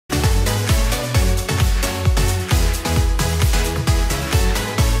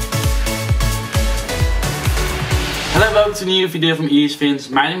welcome to a new video from Vince.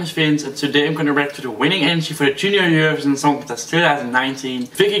 My name is Vince and today I'm going to react to the winning entry for the Junior Eurovision Song Contest 2019.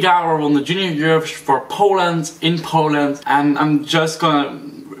 Viki Gabor won the Junior Eurovision for Poland in Poland, and I'm just gonna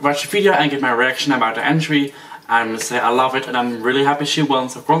watch the video and give my reaction about the entry. I'm gonna say I love it and I'm really happy she won,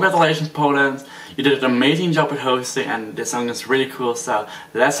 so congratulations Poland. You did an amazing job with hosting and this song is really cool, so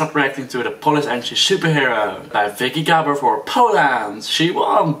let's start reacting to the Polish entry Superhero by Viki Gabor for Poland. She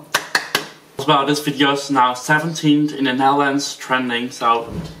won! Well, this video is now 17th in the Netherlands trending,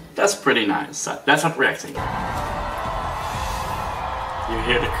 so that's pretty nice. So let's start reacting. You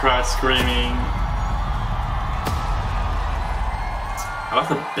hear the crowd screaming. I love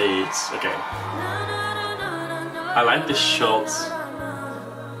the beats. Okay. I like this shot.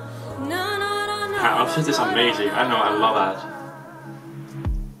 Her outfit is amazing. I know, I love that.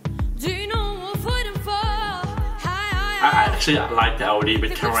 I actually like the OD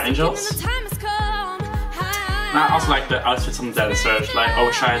with camera angels. And I also like the outfits on the dancers, like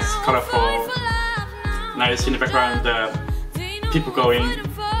Osha is colorful. Now you see in the background the people going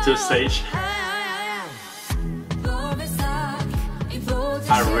to the stage.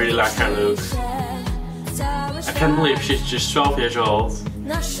 I really like her look. I can't believe she's just 12 years old.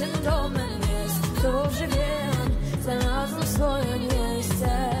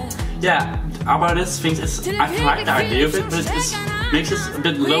 Yeah, about this thing is I like the idea of it, but it makes it a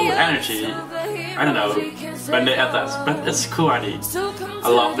bit low energy. I don't know when they add that, but it's a cool idea. I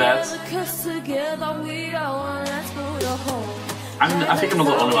love that. I think I'm not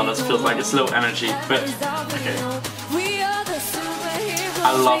the only one that feels like it's low energy, but okay.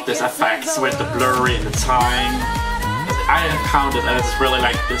 I love this effects with the blurry and the time. I have counted and it's really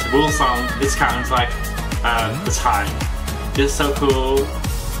like this Wool song, it counts like the time. It's so cool.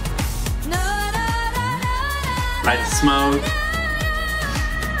 Like the smoke.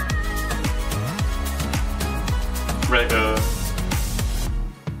 Really good.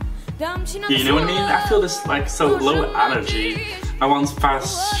 You know what I mean? I feel this like so low energy. I want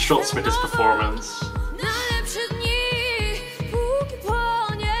fast shots with this performance.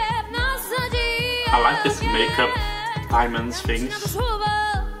 I like this makeup, diamonds, things.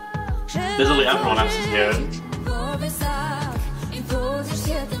 Literally everyone else is here.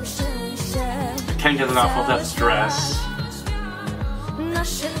 I can't get enough of that dress.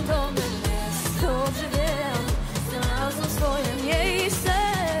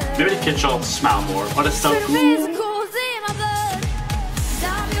 Maybe the kids should smile more, but it's so cool.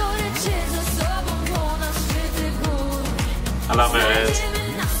 I love it.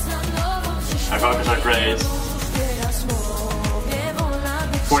 Our vocals are great.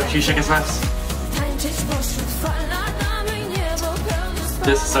 42 seconds left.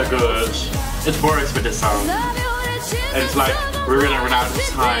 This is so good. It works with this song. And it's like we're gonna run out of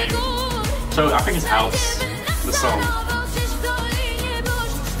time. So I think it helps the song.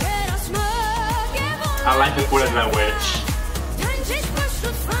 I like the bullet language.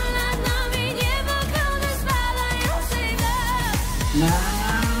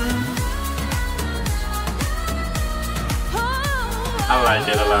 I like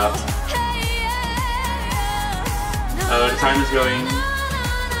it a lot. Oh, the time is going.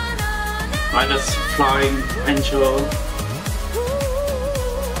 Like this flying angel.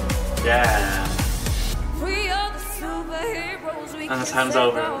 Yeah. And the time's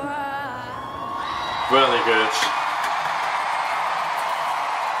over. Really good.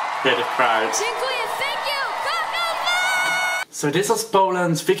 Yeah, the crowd. So this was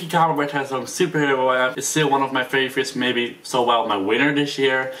Poland's Viki Gabor with her song Superhero. It's still one of my favorites, maybe my winner this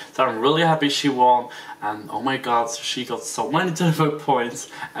year. So I'm really happy she won. And oh my god, she got so many televote points.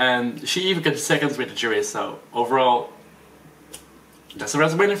 And she even got seconds with the jury, so overall, that's the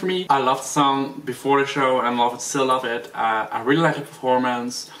best winner for me. I loved the song before the show and still love it. I really like the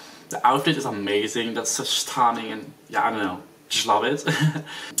performance. The outfit is amazing, that's so stunning and yeah, I don't know. Just love it.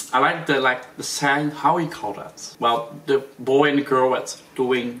 I like the sign, how you call that? Well, the boy and the girl that's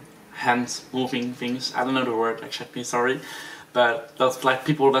doing hands moving things. I don't know the word exactly, sorry. But that's like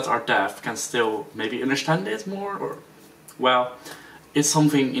people that are deaf can still maybe understand it more, or well, it's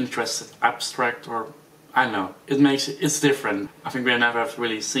something interesting, abstract, or I don't know. It's different. I think we never have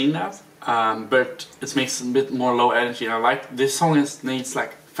really seen that. But it makes it a bit more low energy. And I like this song needs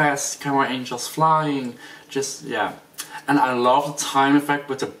like fast camera angels flying, just yeah. And I love the time effect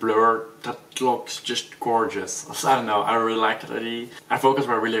with the blur, that looks just gorgeous. I don't know, I really like it. Our vocals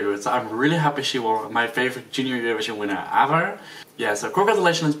were really good, so I'm really happy she won, my favorite Junior Eurovision winner ever. Yeah, so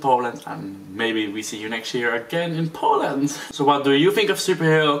congratulations Poland, and maybe we see you next year again in Poland. So what do you think of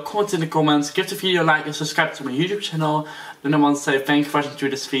Superhero? Comment in the comments, give the video a like and subscribe to my YouTube channel. Then I want to say thank you for watching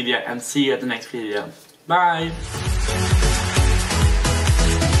this video and see you at the next video. Bye!